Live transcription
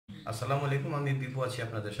আসসালামু আলাইকুম, আমি বিপু আছি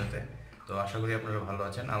আপনাদের সাথে। তো আশা করি আপনারা ভালো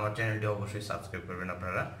আছেন। আমার চ্যানেলটি অবশ্যই সাবস্ক্রাইব করবেন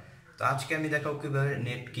আপনারা। তো আজকে আমি দেখাবো কীভাবে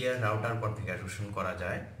নেটগিয়ার রাউটার কনফিগারেশন করা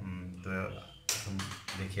যায়। তো এখন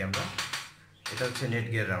দেখি আমরা। এটা হচ্ছে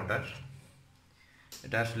নেটগিয়ার রাউটার।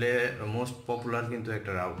 এটা আসলে মোস্ট পপুলার কিন্তু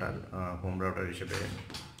একটা রাউটার, হোম রাউটার হিসেবে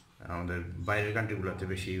আমাদের বাইরের কান্ট্রিগুলোতে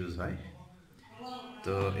বেশি ইউজ হয়।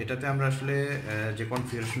 তো এটাতে আমরা আসলে যে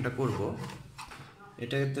কনফিগারেশনটা করব,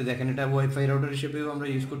 এটাতে দেখেন এটা ওয়াইফাই রাউটার হিসেবেও আমরা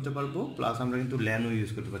ইউজ করতে পারবো, প্লাস আমরা কিন্তু ল্যানও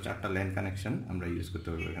ইউজ করতে পারবো। 4টা ল্যান কানেকশন আমরা ইউজ করতে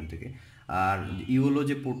পারবো এখান থেকে। আর ইউলো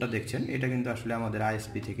যে পোর্টটা দেখছেন, এটা কিন্তু আসলে আমাদের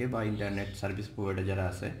আইএসপি থেকে বা ইন্টারনেট সার্ভিস প্রোভাইডার যারা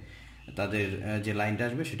আছে তাদের যে লাইনটা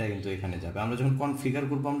আসবে সেটা কিন্তু এখানে যাবে। আমরা যখন কনফিগার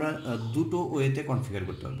করবো, আমরা দুটো ওয়েতে কনফিগার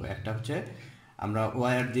করতে পারবো। একটা হচ্ছে আমরা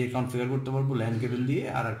ওয়্যার দিয়ে কনফিগার করতে পারবো ল্যান কেবল দিয়ে,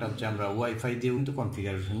 আর একটা হচ্ছে আমরা ওয়াইফাই দিয়েও কিন্তু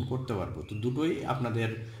কনফিগারেশন করতে পারবো। তো দুটোই আপনাদের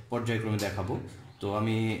পর্যায়ক্রমে দেখাবো। তো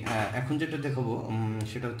আমি এখন যেটা দেখাবো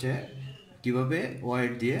সেটা হচ্ছে কীভাবে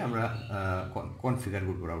ওয়্যার দিয়ে আমরা কনফিগার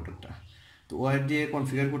করবো রাউটারটা। তো ওয়্যার দিয়ে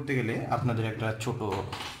কনফিগার করতে গেলে আপনাদের একটা ছোট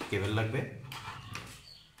কেবল লাগবে।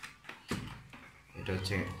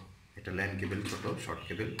 এটা ল্যান কেবল, ছোট শর্ট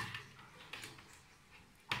কেবল।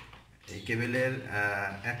 এই কেবলের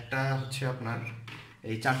একটা হচ্ছে আপনার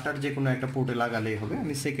এই 4টার যে কোনো একটা পোর্টে লাগালেই হবে।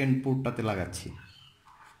 আমি সেকেন্ড পোর্টটাতে লাগাচ্ছি।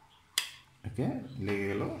 ওকে, লেগে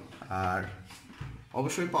গেল। আর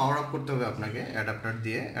অবশ্যই পাওয়ার অফ করতে হবে আপনাকে অ্যাডাপ্টার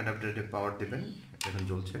দিয়ে। অ্যাডাপ্টারে পাওয়ার দেবেন। এখন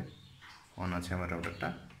জ্বলছে, অন আছে আমার রাউটারটা।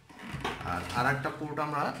 আর একটা পোর্ট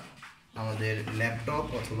আমরা আমাদের ল্যাপটপ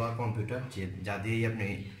অথবা কম্পিউটার যা দিয়েই আপনি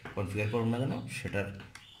কনফিগার করুন না কেন সেটার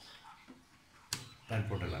প্যান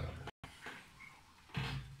পোর্টে লাগাবো।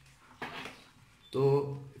 তো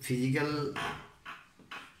ফিজিক্যাল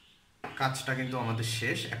কাজটা কিন্তু আমাদের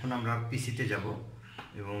শেষ। এখন আমরা পিসিতে যাব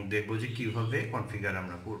এবং দেখবো যে কীভাবে কনফিগার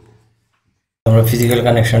আমরা করব। আমরা ফিজিক্যাল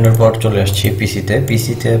কানেকশনের পর চলে আসছি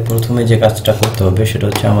পিসিতে প্রথমে যে কাজটা করতে হবে সেটা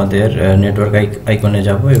হচ্ছে আমাদের নেটওয়ার্ক আইকনে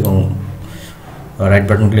যাব এবং রাইট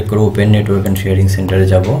বাটন ক্লিক করে ওপেন নেটওয়ার্ক অ্যান্ড শেয়ারিং সেন্টারে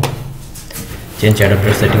যাব। চেঞ্জ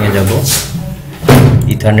অ্যাডাপ্টার সেটিংয়ে যাব।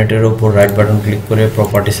 ইথারনেটের ওপর রাইট বাটন ক্লিক করে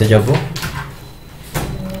প্রপার্টিসে যাব।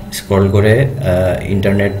 স্ক্রল করে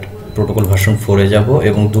ইন্টারনেট প্রোটোকল ভার্সন 4-এ যাব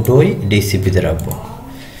এবং দুটোই ডিসিপিতে রাখবো।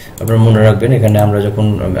 আপনারা মনে রাখবেন, এখানে আমরা যখন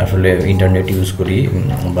আসলে ইন্টারনেট ইউজ করি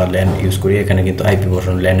বা ল্যান ইউজ করি, এখানে কিন্তু আইপি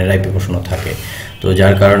ভার্সন, ল্যানের আইপি ভার্সনও থাকে। তো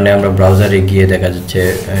যার কারণে আমরা ব্রাউজারে গিয়ে দেখা যাচ্ছে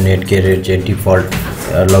নেটগিয়ারের যে ডিফল্ট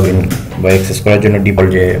লগ ইন বা অ্যাক্সেস করার জন্য ডিফল্ট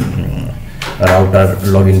যে রাউটার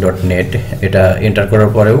login.net, এটা এন্টার করার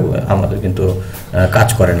পরেও আমাদের কিন্তু কাজ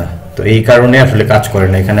করে না। তো এই কারণে আসলে কাজ করে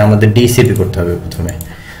না। এখানে আমাদের ডিসিপি করতে হবে প্রথমে।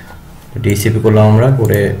 ডিসিপি করলাম, আমরা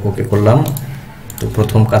করে ওকে করলাম। তো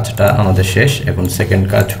প্রথম কাজটা আমাদের শেষ। এখন সেকেন্ড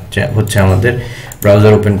কাজ হচ্ছে আমাদের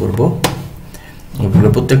ব্রাউজার ওপেন করব।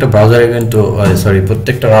 প্রত্যেকটা ব্রাউজারে কিন্তু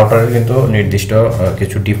প্রত্যেকটা রাউটারে কিন্তু নির্দিষ্ট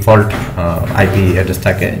কিছু ডিফল্ট আইপি অ্যাড্রেস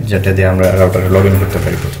থাকে, যেটা দিয়ে আমরা রাউটারে লগ ইন করতে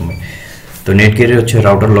পারি প্রথমে। তো নেটগিয়ারে হচ্ছে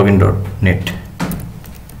router.login.net।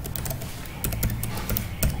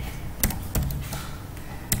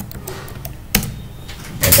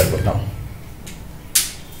 এন্টার করলাম।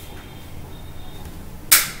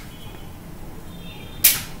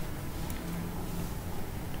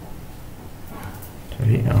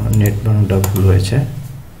 আমার নেট বানানটা ভুল হয়েছে।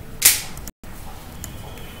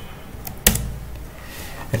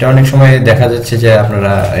 এটা অনেক সময় দেখা যাচ্ছে যে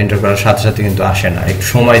আপনারা এন্টার করার সাথে সাথে কিন্তু আসে না, একটু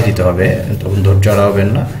সময় দিতে হবে। তখন ধৈর্য হারাবেন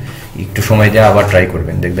না, একটু সময় দিয়ে আবার ট্রাই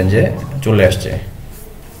করবেন, দেখবেন যে চলে আসছে।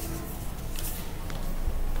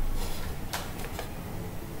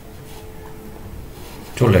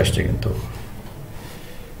 কিন্তু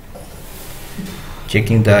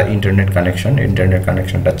চেকিং দ্য ইন্টারনেট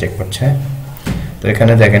কানেকশনটা চেক করছে। তো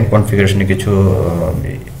এখানে দেখেন কনফিগারেশনে কিছু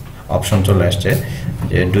অপশন চলে আসছে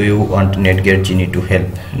যে do you want Netgear jenny to help.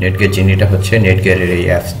 Netgear জিনিটা হচ্ছে নেটগিয়ারের এই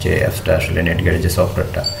অ্যাপসটা আসলে নেটগিয়ারের যে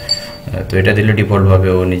সফটওয়্যারটা। তো এটা দিলে ডিফল্টভাবে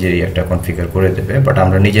ও নিজেরই একটা কনফিগার করে দেবে, বাট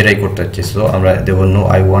আমরা নিজেরাই করতে হচ্ছে। সো আমরা দেবো no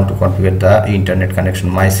I want to configure the internet connection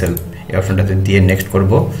my self. এই অপশনটাতে দিয়ে নেক্সট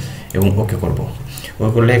করব এবং ওকে করব।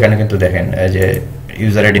 ওকে করলে এখানে কিন্তু দেখেন যে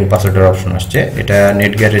ইউজার আইডি এবং পাসওয়ার্ডের অপশন আসছে। এটা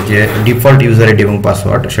নেটগিয়ারের যে ডিফল্ট ইউজার আইডি এবং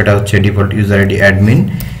পাসওয়ার্ড, সেটা হচ্ছে ডিফল্ট ইউজার আইডি অ্যাডমিন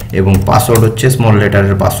এবং পাসওয়ার্ড হচ্ছে স্মল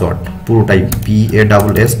লেটারের পাসওয়ার্ড, পুরোটাই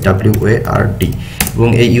PASSWARD। এবং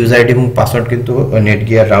এই ইউজার আইডি এবং পাসওয়ার্ড কিন্তু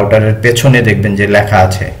নেটগিয়ার রাউটারের পেছনে দেখবেন যে লেখা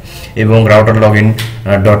আছে, এবং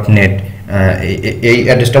router.login.net এই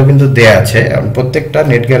অ্যাড্রেসটাও কিন্তু দেয়া আছে। প্রত্যেকটা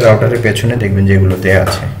নেটগিয়ার রাউটারের পেছনে দেখবেন যে এগুলো দেয়া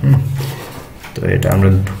আছে। তো এটা আমরা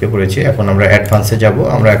ঢুকে পড়েছি। এখন আমরা অ্যাডভান্সে যাব।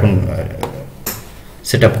 আমরা এখন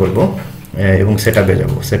সেট আপ করবো এবং সেট আপে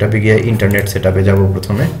যাবো। সেট আপে গিয়ে ইন্টারনেট সেট আপে যাবো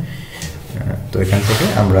প্রথমে। তো এখান থেকে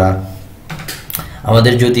আমরা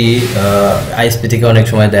আমাদের যদি আইএসপি থেকে অনেক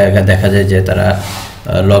সময় দেখা যায় যে তারা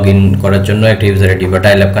লগ ইন করার জন্য একটা ইউজার আইডি বা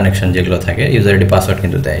ডায়াল অ্যাপ কানেকশন যেগুলো থাকে ইউজার আইডি পাসওয়ার্ড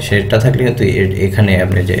কিন্তু দেয়, সেটা থাকলে কিন্তু এখানে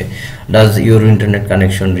আপনি যে does your internet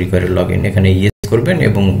connection require log in এখানে ইয়েস করবেন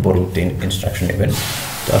এবং পরবর্তী ইনস্ট্রাকশন নেবেন।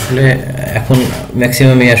 তো আসলে এখন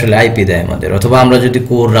ম্যাক্সিমামই আসলে আইপি দেয় আমাদের, অথবা আমরা যদি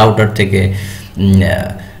কোর রাউটার থেকে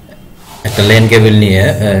একটা ল্যান কেবল নিয়ে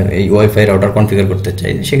এই ওয়াইফাই রাউটার কনফিগার করতে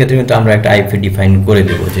চাই, সেক্ষেত্রে কিন্তু আমরা একটা আইপি ডিফাইন করে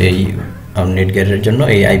দেবো যে এই নেটগিয়ারের জন্য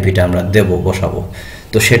এই আইপিটা আমরা দেবো, বসাবো।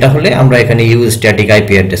 তো সেটা হলে আমরা এখানে ইউজ স্ট্যাটিক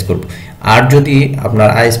আইপি অ্যাড্রেস করব। আর যদি আপনার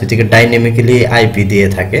আইএসপি থেকে ডাইনামিক্যালি আইপি দিয়ে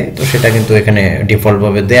থাকে তো সেটা কিন্তু এখানে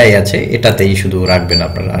ডিফল্টভাবে দেয়াই আছে, এটাতেই শুধু রাখবেন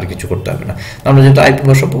আপনারা, আর কিছু করতে হবে না। আমরা যেহেতু আইপি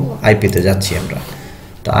বসাবো আইপিতে যাচ্ছি আমরা।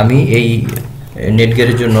 তো আমি এই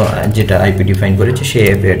নেটগিয়ারের জন্য যেটা আইপি ডিফাইন করেছি সেই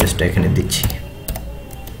আইপি অ্যাড্রেসটা এখানে দিচ্ছি।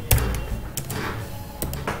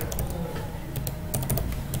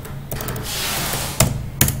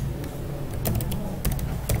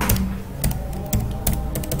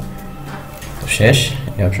 শেষ,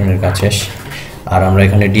 এই অপশনের কাজ শেষ। আর আমরা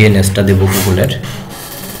এখানে ডিএনএসটা দেব গুগলের,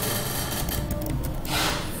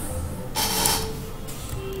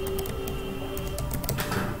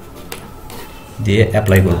 দিয়ে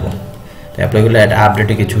অ্যাপ্লাই করব। তো অ্যাপ্লাই করলে এটা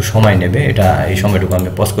আপডেটে কিছু সময় নেবে, এটা এই সময়টুকু আমি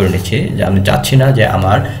পজ করে নিচ্ছি, যে আমি চাচ্ছি না যে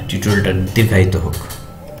আমার টিউটোরিয়ালটা দীর্ঘায়িত হোক।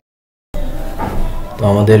 তো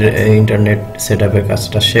আমাদের ইন্টারনেট সেটআপের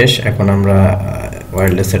কাজটা শেষ, এখন আমরা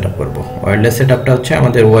ওয়্যারলেস সেটআপ করব। ওয়্যারলেস সেটআপটা হচ্ছে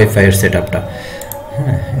আমাদের ওয়াইফাইয়ের সেটআপটা।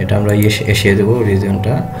 হ্যাঁ, এটা আমরা এসিয়ে দেবো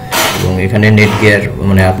রিজনটা, এবং এখানে নেটগিয়ার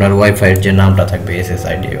মানে আপনার ওয়াইফাইয়ের যে নামটা থাকবে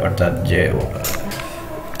এসএসআইডি, অর্থাৎ যে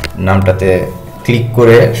নামটাতে ক্লিক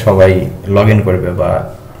করে সবাই লগ ইন করবে বা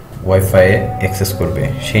ওয়াইফাইয়ে অ্যাক্সেস করবে,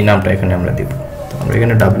 সেই নামটা এখানে আমরা দেব। তো আমরা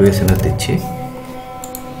এখানে WSMS দিচ্ছি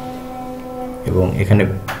এবং এখানে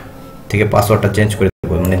থেকে পাসওয়ার্ডটা চেঞ্জ করে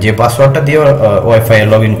দেবো, মানে যে পাসওয়ার্ডটা দিয়ে ওয়াইফাইয়ে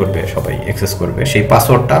লগ ইন করবে সবাই অ্যাক্সেস করবে সেই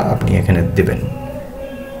পাসওয়ার্ডটা আপনি এখানে দেবেন।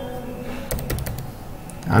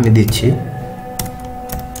 আমি দিচ্ছি।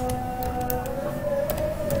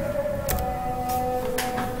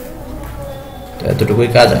 তো এতটুকুই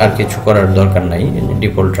কাজ, আর কিছু করার দরকার নাই,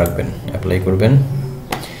 ডিফল্ট রাখবেন, অ্যাপ্লাই করবেন।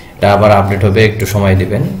 এটা আবার আপডেট হবে, একটু সময়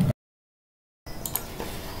দিবেন।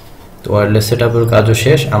 তো ওয়্যারলেস সেটআপের কাজও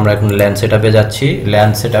শেষ, আমরা এখন ল্যান সেটআপে যাচ্ছি। ল্যান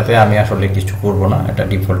সেটআপে আমি আসলে কিছু করব না, এটা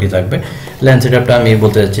ডিফল্টই থাকবে। ল্যান সেটআপটা আমি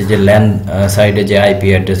বলতে চাচ্ছি যে ল্যান সাইডে যে আইপি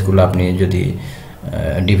অ্যাড্রেসগুলো আপনি যদি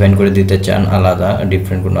ডিফাইন করে দিতে চান, আলাদা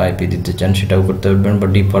ডিফারেন্ট কোনো আইপি দিতে চান সেটাও করতে পারবেন, বা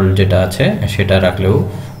ডিফল্ট যেটা আছে সেটা রাখলেও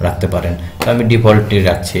রাখতে পারেন। তো আমি ডিফল্টই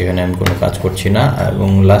রাখছি, এখানে আমি কোনো কাজ করছি না। এবং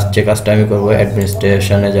লাস্ট যে কাজটা আমি করবো,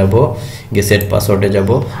 অ্যাডমিনিস্ট্রেশনে যাব, গিয়ে সেট পাসওয়ার্ডে যাব।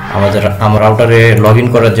 আমার রাউটারে লগ ইন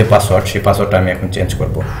করার যে পাসওয়ার্ড, সেই পাসওয়ার্ডটা আমি এখন চেঞ্জ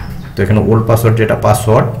করব। তো এখানে ওল্ড পাসওয়ার্ড যেটা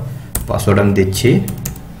পাসওয়ার্ড আমি দিচ্ছি,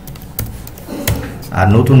 আর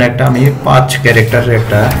নতুন একটা আমি 5 ক্যারেক্টারের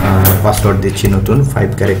একটা পাসওয়ার্ড দিচ্ছি, নতুন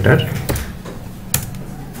 5 ক্যারেক্টার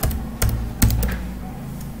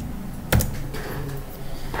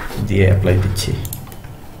দিয়ে অ্যাপ্লাই দিচ্ছি,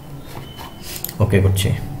 ওকে করছি।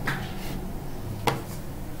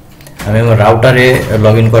 আমি আমার রাউটারে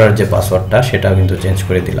লগ ইন করার যে পাসওয়ার্ডটা সেটা কিন্তু চেঞ্জ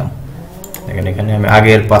করে দিলাম। এখানে আমি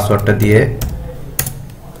আগের পাসওয়ার্ডটা দিয়ে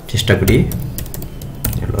চেষ্টা করি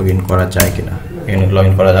লগ ইন করা যায় কিনা। এখানে লগ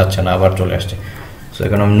ইন করা যাচ্ছে না, আবার চলে আসছে। সো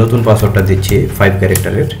এখানে আমি নতুন পাসওয়ার্ডটা দিচ্ছি 5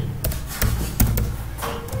 ক্যারেক্টারের,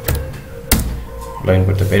 লগ ইন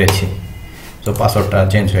করতে পেরেছি। তো পাসওয়ার্ডটা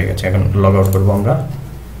চেঞ্জ হয়ে গেছে। এখন লগ আউট করবো আমরা।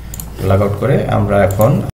 লগ আউট করে আমরা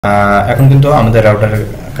এখন কিন্তু আমাদের রাউটারের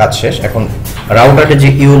কাজ শেষ। এখন রাউটারে যে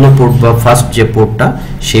ইউলো পোর্ট বা ফার্স্ট যে পোর্টটা,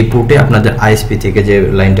 সেই পোর্টে আপনাদের আইএসপি থেকে যে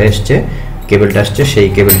লাইনটা এসছে, কেবলটা আসছে, সেই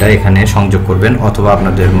কেবলটা এখানে সংযোগ করবেন, অথবা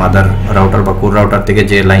আপনাদের মাদার রাউটার বা কোর রাউটার থেকে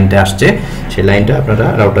যে লাইনটা আসছে সেই লাইনটা আপনারা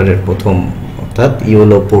রাউটারের প্রথম অর্থাৎ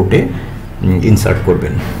ইউলো পোর্টে ইনসার্ট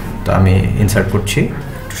করবেন। তো আমি ইনসার্ট করছি,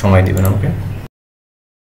 একটু সময় দিবেন আমাকে।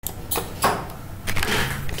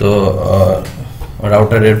 তো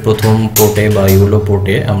রাউটারের প্রথম পোর্টে বা ইউলো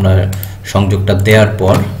পোর্টে আমরা সংযোগটা দেওয়ার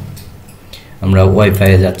পর আমরা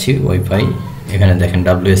ওয়াইফাইয়ে যাচ্ছি। ওয়াইফাই এখানে দেখেন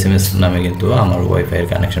WSMS নামে কিন্তু আমার ওয়াইফাইয়ের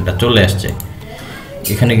কানেকশনটা চলে আসছে।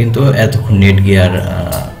 এখানে কিন্তু এতক্ষণ নেটগিয়ার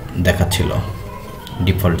দেখাচ্ছিল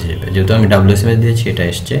ডিফল্ট হিসেবে, যেহেতু আমি WSMS দিয়েছি এটা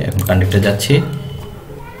এসছে। এখন কানেক্টে যাচ্ছি,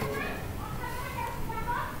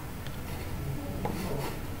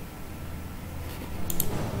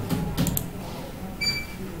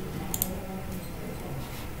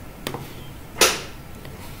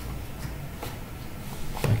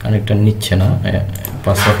 কানেক্টর নিচ্ছে না।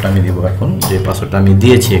 পাসওয়ার্ডটা আমি দেবো এখন, যে পাসওয়ার্ডটা আমি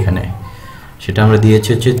দিয়েছি এখানে, সেটা আমরা দিয়েছি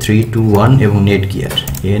হচ্ছে 321 এবং নেটগিয়ার,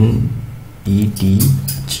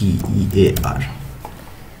 NETGEAR।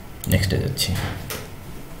 নেক্সটে যাচ্ছি।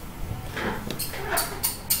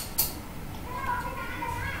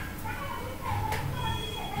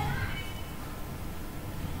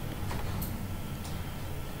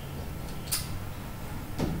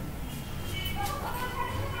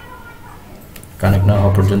 কানেক্ট না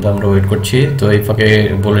হওয়া পর্যন্ত আমরা ওয়েট করছি। তো এই ফাঁকে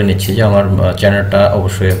বলে নিচ্ছি যে আমার চ্যানেলটা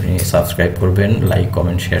অবশ্যই আপনি সাবস্ক্রাইব করবেন, লাইক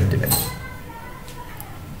কমেন্ট শেয়ার দেবেন।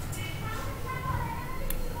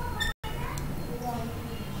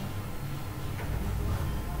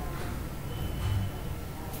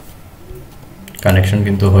 কানেকশন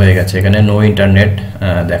কিন্তু হয়ে গেছে, এখানে নো ইন্টারনেট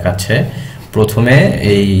দেখাচ্ছে। প্রথমে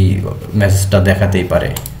এই মেসেজটা দেখাতেই পারে,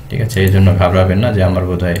 ঠিক আছে? এই জন্য ঘাবড়াবেন না যে আমার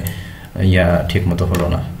বোধহয় ঠিক মতো হলো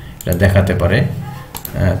না, এটা দেখাতে পারে।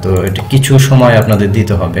 তো এটা কিছু সময় আপনাদের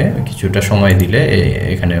দিতে হবে, কিছুটা সময় দিলে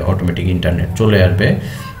এখানে অটোমেটিক ইন্টারনেট চলে আসবে।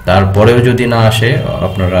 তারপরেও যদি না আসে,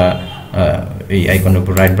 আপনারা এই আইকনের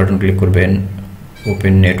উপর রাইট বাটন ক্লিক করবেন,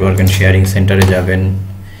 ওপেন নেটওয়ার্ক অ্যান্ড শেয়ারিং সেন্টারে যাবেন,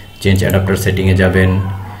 চেঞ্জ অ্যাডাপ্টার সেটিংয়ে যাবেন,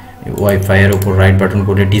 ওয়াইফাইয়ের উপর রাইট বাটন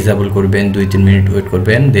করে ডিসেবল করবেন, 2-3 মিনিট ওয়েট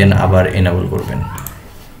করবেন, দেন আবার এনেবল করবেন।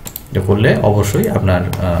 এটা করলে অবশ্যই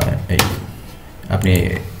আপনি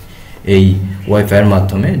এই ওয়াইফাইয়ের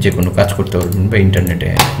মাধ্যমে যে কোনো কাজ করতে পারবেন বা ইন্টারনেটে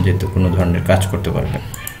যে কোনো ধরনের কাজ করতে পারবেন।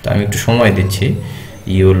 তো আমি একটু সময় দিচ্ছি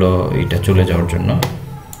এটা চলে যাওয়ার জন্য।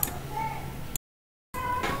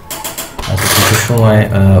 আচ্ছা, কিছু সময়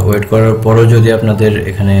ওয়েট করার পরও যদি আপনাদের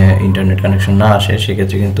এখানে ইন্টারনেট কানেকশন না আসে,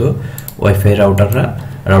 সেক্ষেত্রে কিন্তু ওয়াইফাই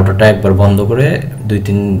রাউটারটা একবার বন্ধ করে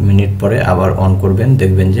 2-3 মিনিট পরে আবার অন করবেন,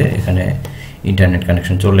 দেখবেন যে এখানে ইন্টারনেট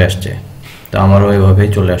কানেকশন চলে আসছে। তো আমারও এভাবেই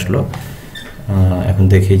চলে আসলো। এখন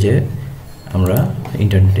দেখি যে আমরা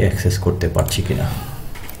ইন্টারনেটে অ্যাক্সেস করতে পারছি কিনা।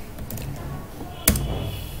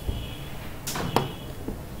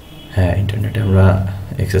 হ্যাঁ, ইন্টারনেটে আমরা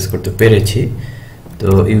অ্যাক্সেস করতে পেরেছি। তো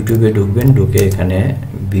ইউটিউবে ঢুকবেন, ঢুকে এখানে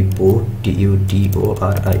বিপো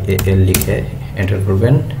TUTORIAL লিখে এন্টার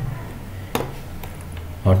করবেন।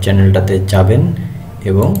 আমার চ্যানেলটাতে যাবেন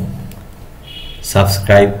এবং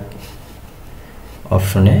সাবস্ক্রাইব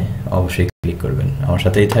অপশনে অবশ্যই ক্লিক করবেন। আমার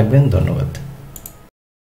সাথেই থাকবেন। ধন্যবাদ।